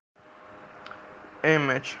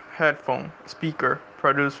image, headphone, speaker,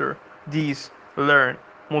 producer, these, learn,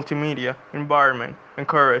 multimedia, environment,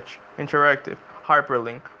 encourage, interactive,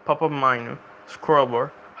 hyperlink, pop-up menu,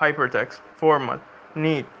 scrollbar, hypertext, format,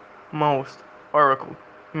 need, most, oracle,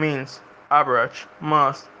 means, average,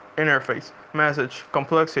 must, interface, message,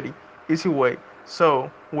 complexity, easy way, so,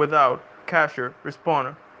 without, capture,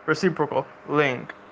 responder, reciprocal, link.